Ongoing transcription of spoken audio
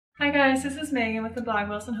Hi guys, this is Megan with the blog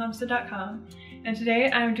wilsonhomestead.com, and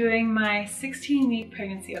today I'm doing my 16-week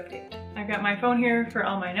pregnancy update. I've got my phone here for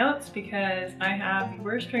all my notes because I have the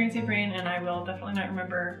worst pregnancy brain and I will definitely not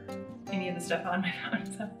remember any of the stuff on my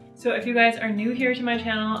phone. So if you guys are new here to my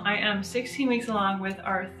channel, I am 16 weeks along with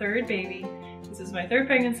our third baby. This is my third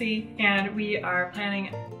pregnancy and we are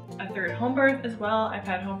planning a third home birth as well. I've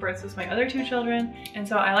had home births with my other two children, and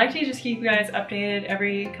so I like to just keep you guys updated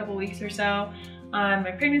every couple weeks or so on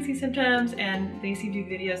my pregnancy symptoms, and they seem to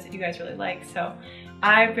be videos that you guys really like. So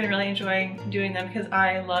I've been really enjoying doing them because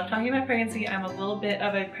I love talking about pregnancy. I'm a little bit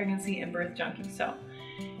of a pregnancy and birth junkie, so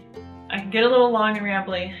I can get a little long and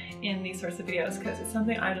rambly in these sorts of videos because it's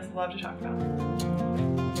something I just love to talk about.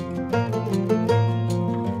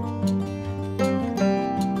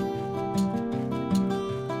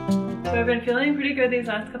 So I've been feeling pretty good these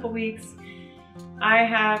last couple weeks.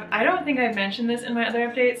 I don't think I've mentioned this in my other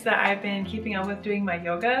updates, that I've been keeping up with doing my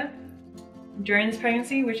yoga during this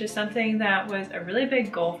pregnancy, which is something that was a really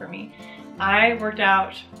big goal for me. I worked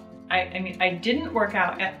out, I didn't work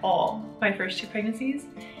out at all my first two pregnancies.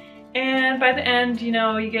 And by the end, you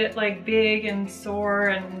know, you get like big and sore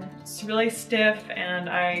and it's really stiff, and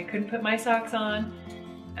I couldn't put my socks on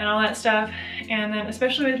and all that stuff. And then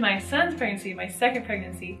especially with my son's pregnancy, my second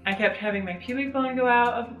pregnancy, I kept having my pubic bone go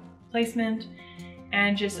out of placement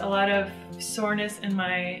and just a lot of soreness in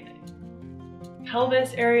my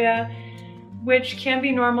pelvis area, which can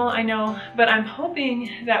be normal, I know, but I'm hoping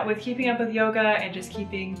that with keeping up with yoga and just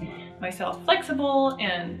keeping myself flexible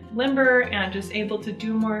and limber and just able to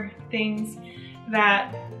do more things,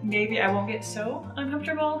 that maybe I won't get so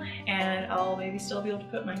uncomfortable and I'll maybe still be able to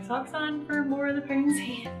put my socks on for more of the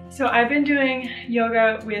pregnancy. So I've been doing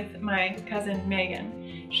yoga with my cousin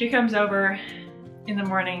Megan. She comes over in the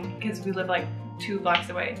morning because we live like 2 blocks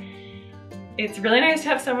away. It's really nice to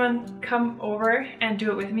have someone come over and do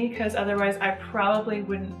it with me because otherwise I probably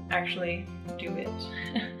wouldn't actually do it.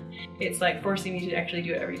 It's like forcing me to actually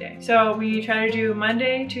do it every day. So we try to do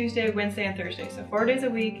Monday, Tuesday, Wednesday, and Thursday. So 4 days a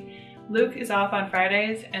week. Luke is off on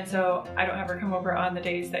Fridays, and so I don't have her come over on the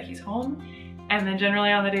days that he's home. And then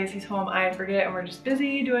generally on the days he's home, I forget and we're just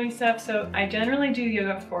busy doing stuff. So I generally do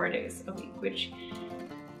yoga 4 days a week, which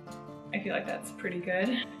I feel like that's pretty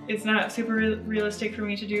good. It's not super realistic for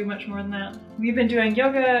me to do much more than that. We've been doing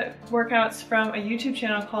yoga workouts from a YouTube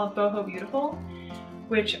channel called Boho Beautiful,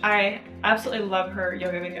 which I absolutely love her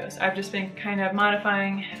yoga videos. I've just been kind of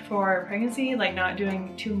modifying for pregnancy, like not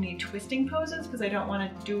doing too many twisting poses because I don't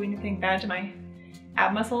want to do anything bad to my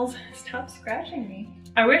ab muscles. Stop scratching me.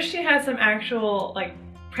 I wish she had some actual like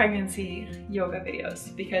pregnancy yoga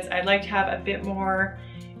videos because I'd like to have a bit more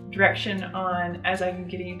direction on, as I'm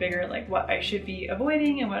getting bigger, like what I should be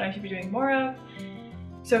avoiding and what I should be doing more of.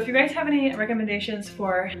 So if you guys have any recommendations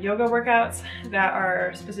for yoga workouts that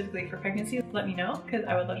are specifically for pregnancy, let me know because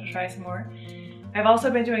I would love to try some more. I've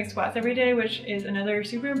also been doing squats every day, which is another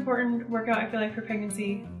super important workout I feel like for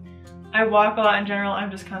pregnancy. I walk a lot in general.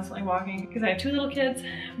 I'm just constantly walking because I have 2 little kids,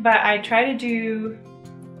 but I try to do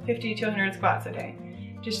 50 to 100 squats a day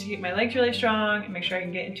just to keep my legs really strong and make sure I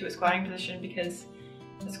can get into a squatting position, because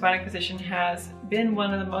the squatting position has been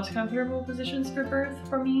one of the most comfortable positions for birth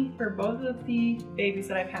for me, for both of the babies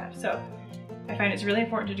that I've had. So I find it's really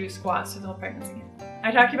important to do squats through the whole pregnancy.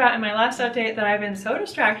 I talked about in my last update that I've been so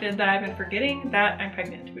distracted that I've been forgetting that I'm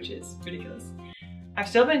pregnant, which is ridiculous. I've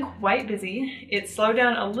still been quite busy. It's slowed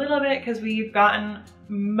down a little bit because we've gotten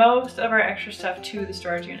most of our extra stuff to the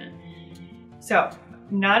storage unit. So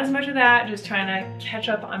not as much of that, just trying to catch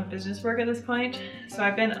up on business work at this point. So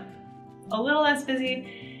I've been a little less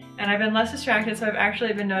busy and I've been less distracted, so I've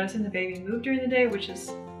actually been noticing the baby move during the day, which is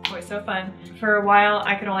always so fun. For a while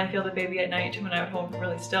I could only feel the baby at night when I would hold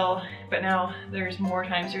really still, but now there's more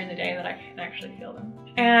times during the day that I can actually feel them.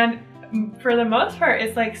 And for the most part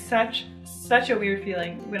it's like such a weird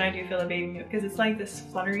feeling when I do feel the baby move, because it's like this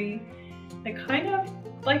fluttery, like kind of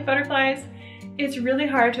like butterflies. It's really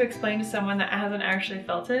hard to explain to someone that hasn't actually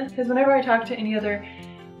felt it, because whenever I talk to any other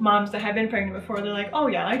moms that have been pregnant before, they're like, oh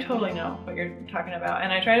yeah, I totally know what you're talking about.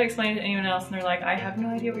 And I try to explain it to anyone else and they're like, I have no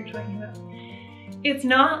idea what you're talking about. It's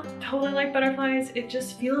not totally like butterflies. It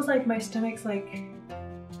just feels like my stomach's like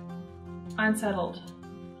unsettled.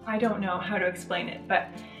 I don't know how to explain it, but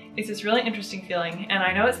it's this really interesting feeling. And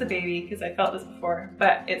I know it's the baby because I felt this before,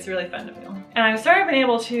 but it's really fun to feel. And I've started being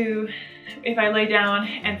able to, if I lay down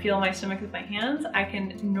and feel my stomach with my hands, I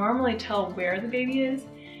can normally tell where the baby is.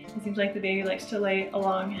 It seems like the baby likes to lay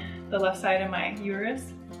along the left side of my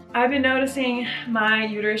uterus. I've been noticing my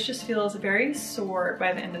uterus just feels very sore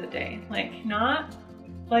by the end of the day. Like not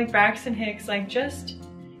like Braxton Hicks, like just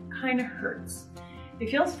kind of hurts. it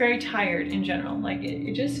feels very tired in general. Like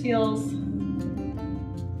it just feels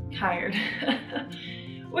tired,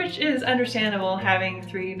 which is understandable having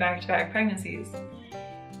 3 back-to-back pregnancies.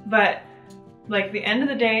 But like the end of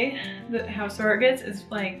the day, how sore it gets is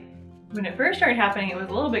like, when it first started happening, it was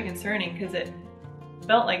a little bit concerning because it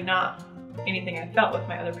felt like not anything I felt with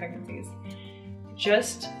my other pregnancies.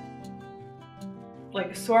 Just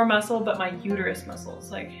like a sore muscle, but my uterus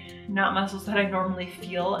muscles, like not muscles that I normally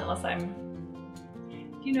feel unless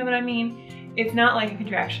you know what I mean? It's not like a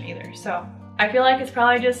contraction either. So I feel like it's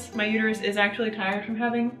probably just my uterus is actually tired from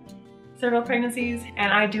having several pregnancies,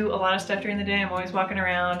 and I do a lot of stuff during the day. I'm always walking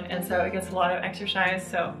around, and so it gets a lot of exercise,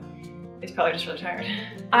 so it's probably just really tired.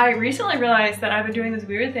 I recently realized that I've been doing this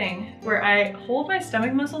weird thing where I hold my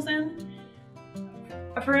stomach muscles in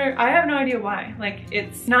I have no idea why. Like,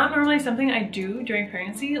 it's not normally something I do during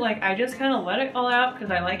pregnancy. Like, I just kind of let it all out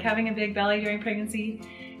because I like having a big belly during pregnancy.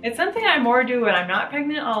 It's something I more do when I'm not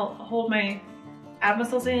pregnant. I'll hold my ab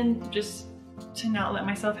muscles in just to not let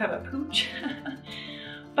myself have a pooch.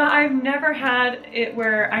 But I've never had it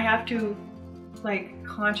where I have to like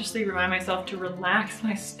consciously remind myself to relax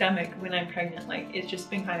my stomach when I'm pregnant. Like, it's just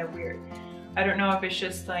been kind of weird. I don't know if it's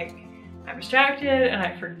just like I'm distracted and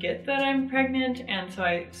I forget that I'm pregnant and so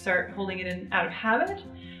I start holding it in out of habit,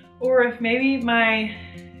 or if maybe my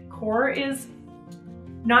core is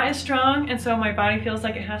not as strong and so my body feels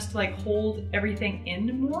like it has to like hold everything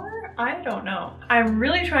in more. I don't know. I'm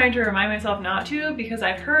really trying to remind myself not to, because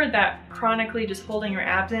I've heard that chronically just holding your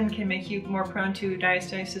abs in can make you more prone to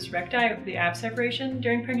diastasis recti, the ab separation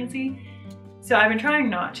during pregnancy. So I've been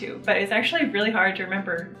trying not to, but it's actually really hard to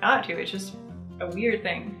remember not to. It's just a weird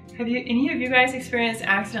thing. Have any of you guys experienced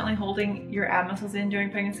accidentally holding your ab muscles in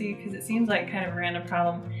during pregnancy? Because it seems like kind of a random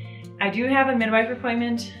problem. I do have a midwife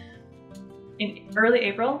appointment in early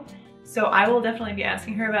April, so I will definitely be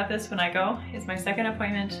asking her about this when I go. It's my second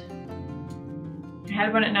appointment. I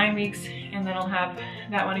had one at 9 weeks, and then I'll have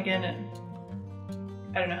that one again at,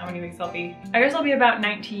 I don't know how many weeks I'll be. I guess I'll be about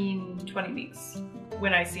 19, 20 weeks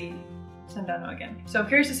when I see Sundano again. So I'm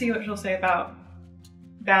curious to see what she'll say about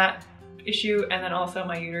that issue, and then also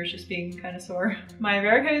my uterus just being kind of sore. My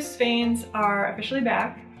varicose veins are officially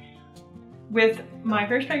back. With my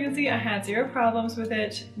first pregnancy, I had 0 problems with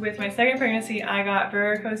it. With my second pregnancy, I got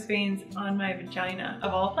varicose veins on my vagina,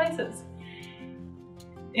 of all places.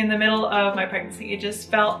 In the middle of my pregnancy, it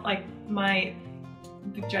just felt like my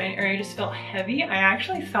vagina area just felt heavy. I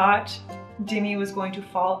actually thought Demi was going to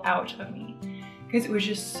fall out of me because it was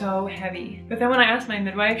just so heavy. But then when I asked my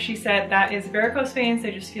midwife, she said that is varicose veins.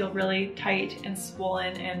 They just feel really tight and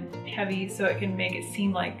swollen and heavy, so it can make it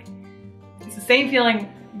seem like it's the same feeling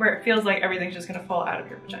where it feels like everything's just gonna fall out of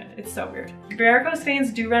your vagina. It's so weird. Varicose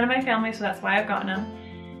veins do run in my family, so that's why I've gotten them.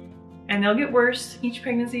 And they'll get worse each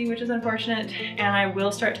pregnancy, which is unfortunate, and I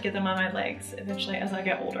will start to get them on my legs eventually as I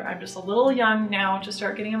get older. I'm just a little young now to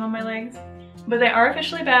start getting them on my legs. But they are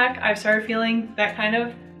officially back. I've started feeling that kind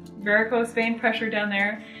of varicose vein pressure down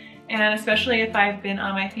there, and especially if I've been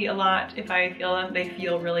on my feet a lot, if I feel them, they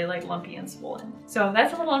feel really like lumpy and swollen. So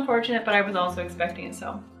that's a little unfortunate, but I was also expecting it,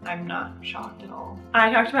 so I'm not shocked at all.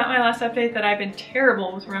 I talked about my last update that I've been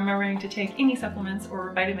terrible with remembering to take any supplements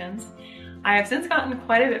or vitamins. I have since gotten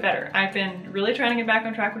quite a bit better. I've been really trying to get back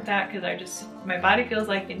on track with that because my body feels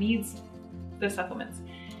like it needs the supplements.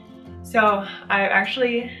 So I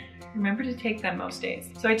actually remember to take them most days.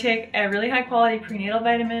 So I take a really high quality prenatal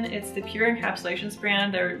vitamin. It's the Pure Encapsulations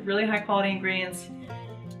brand. They're really high quality ingredients.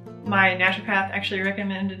 My naturopath actually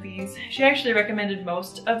recommended these. She actually recommended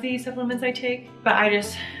most of the supplements I take,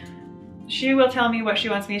 but she will tell me what she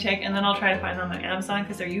wants me to take, and then I'll try to find them on Amazon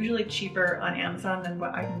because they're usually cheaper on Amazon than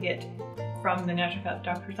what I can get from the naturopath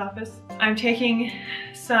doctor's office. I'm taking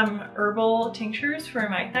some herbal tinctures for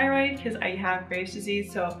my thyroid because I have Graves'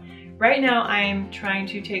 disease. So right now I'm trying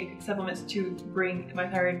to take supplements to bring my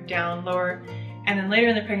thyroid down lower, and then later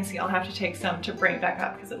in the pregnancy I'll have to take some to bring it back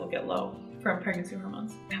up because it will get low from pregnancy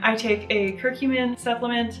hormones. I take a curcumin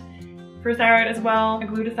supplement for thyroid as well, a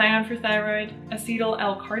glutathione for thyroid, acetyl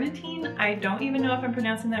L-carnitine. I don't even know if I'm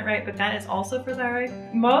pronouncing that right, but that is also for thyroid.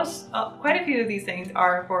 Quite a few of these things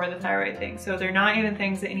are for the thyroid thing, so they're not even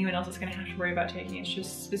things that anyone else is gonna have to worry about taking. It's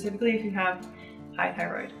just specifically if you have high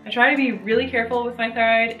thyroid. I try to be really careful with my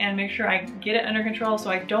thyroid and make sure I get it under control so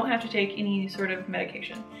I don't have to take any sort of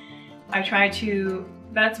medication.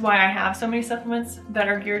 That's why I have so many supplements that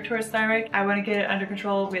are geared towards thyroid. I want to get it under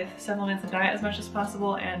control with supplements and diet as much as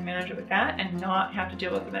possible and manage it with that and not have to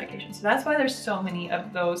deal with the medication. So that's why there's so many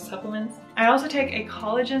of those supplements. I also take a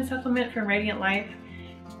collagen supplement from Radiant Life.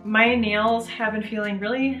 My nails have been feeling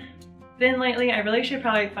really thin lately. I really should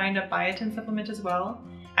probably find a biotin supplement as well.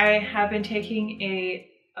 I have been taking a,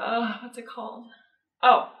 what's it called?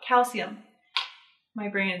 Oh, calcium. My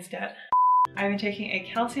brain is dead. I've been taking a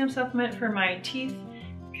calcium supplement for my teeth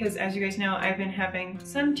because, as you guys know, I've been having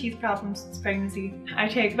some teeth problems since pregnancy. I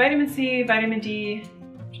take vitamin C, vitamin D,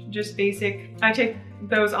 just basic. I take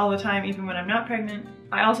those all the time even when I'm not pregnant.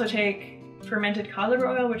 I also take fermented cod liver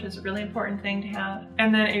oil, which is a really important thing to have,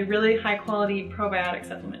 and then a really high quality probiotic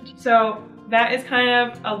supplement. So that is kind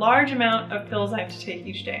of a large amount of pills I have to take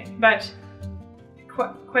each day, but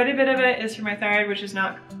quite a bit of it is for my thyroid, which is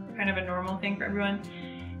not kind of a normal thing for everyone.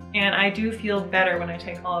 And I do feel better when I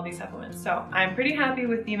take all of these supplements. So I'm pretty happy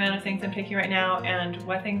with the amount of things I'm taking right now and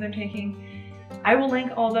what things I'm taking. I will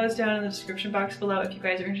link all those down in the description box below if you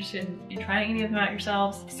guys are interested in trying any of them out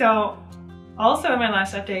yourselves. So also in my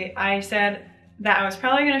last update, I said that I was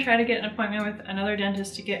probably going to try to get an appointment with another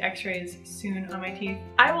dentist to get x-rays soon on my teeth.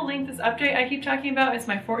 I will link this update I keep talking about. It's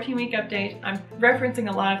my 14-week update. I'm referencing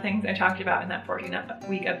a lot of things I talked about in that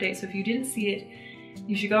 14-week update, so if you didn't see it,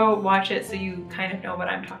 you should go watch it so you kind of know what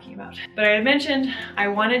I'm talking about. But I had mentioned I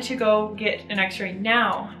wanted to go get an x-ray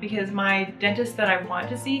now because my dentist that I want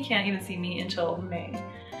to see can't even see me until May.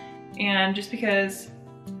 And just because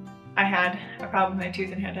I had a problem with my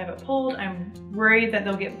tooth and had to have it pulled, I'm worried that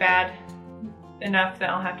they'll get bad enough that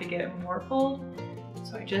I'll have to get it more pulled.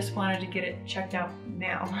 So I just wanted to get it checked out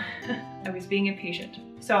now. I was being impatient.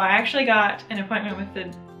 So I actually got an appointment with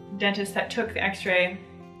the dentist that took the x-ray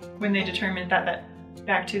when they determined that that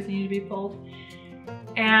back tooth needed to be pulled.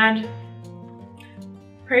 And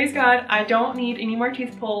praise God, I don't need any more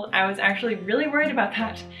teeth pulled. I was actually really worried about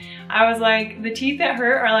that. I was like, the teeth that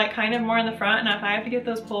hurt are like kind of more in the front, and if I have to get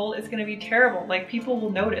those pulled, it's gonna be terrible. Like, people will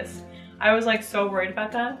notice. I was like so worried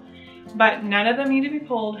about that. But none of them need to be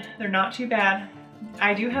pulled. They're not too bad.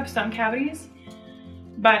 I do have some cavities,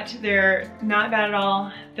 but they're not bad at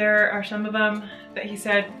all. There are some of them that he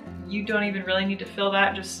said, you don't even really need to fill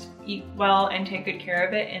that, just eat well and take good care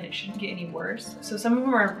of it and it shouldn't get any worse. So some of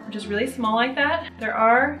them are just really small like that. There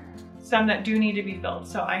are some that do need to be filled.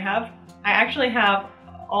 So I actually have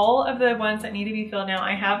all of the ones that need to be filled now.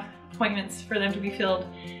 I have appointments for them to be filled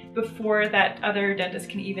before that other dentist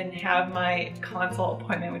can even have my consult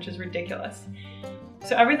appointment, which is ridiculous.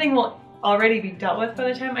 So everything will already be dealt with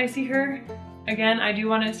by the time I see her. Again, I do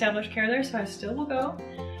want to establish care there, so I still will go.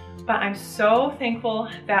 But I'm so thankful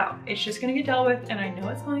that it's just gonna get dealt with and I know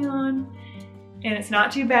what's going on and it's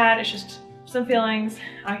not too bad. It's just some feelings.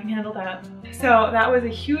 I can handle that. So that was a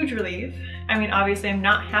huge relief. I mean, obviously I'm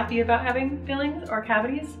not happy about having fillings or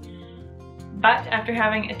cavities, but after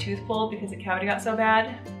having a tooth pulled because the cavity got so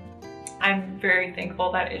bad, I'm very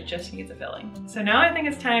thankful that it just needs a filling. So now I think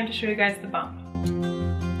it's time to show you guys the bump.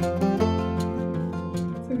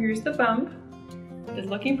 So here's the bump. It's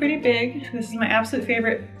looking pretty big. This is my absolute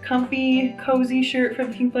favorite comfy, cozy shirt for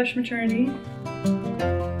the Pink Blush Maternity.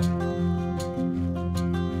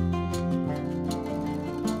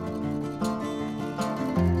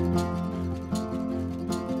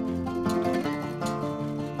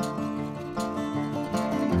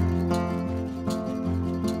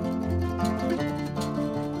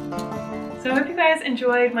 So I hope you guys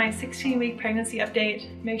enjoyed my 16-week pregnancy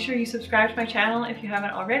update. Make sure you subscribe to my channel if you haven't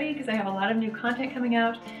already, because I have a lot of new content coming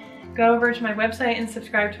out. Go over to my website and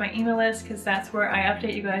subscribe to my email list, because that's where I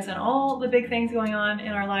update you guys on all the big things going on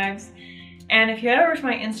in our lives. And if you head over to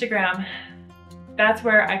my Instagram, that's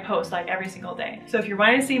where I post like every single day. So if you're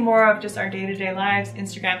wanting to see more of just our day-to-day lives,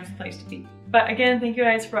 Instagram is the place to be. But again, thank you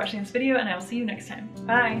guys for watching this video, and I will see you next time.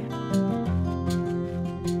 Bye!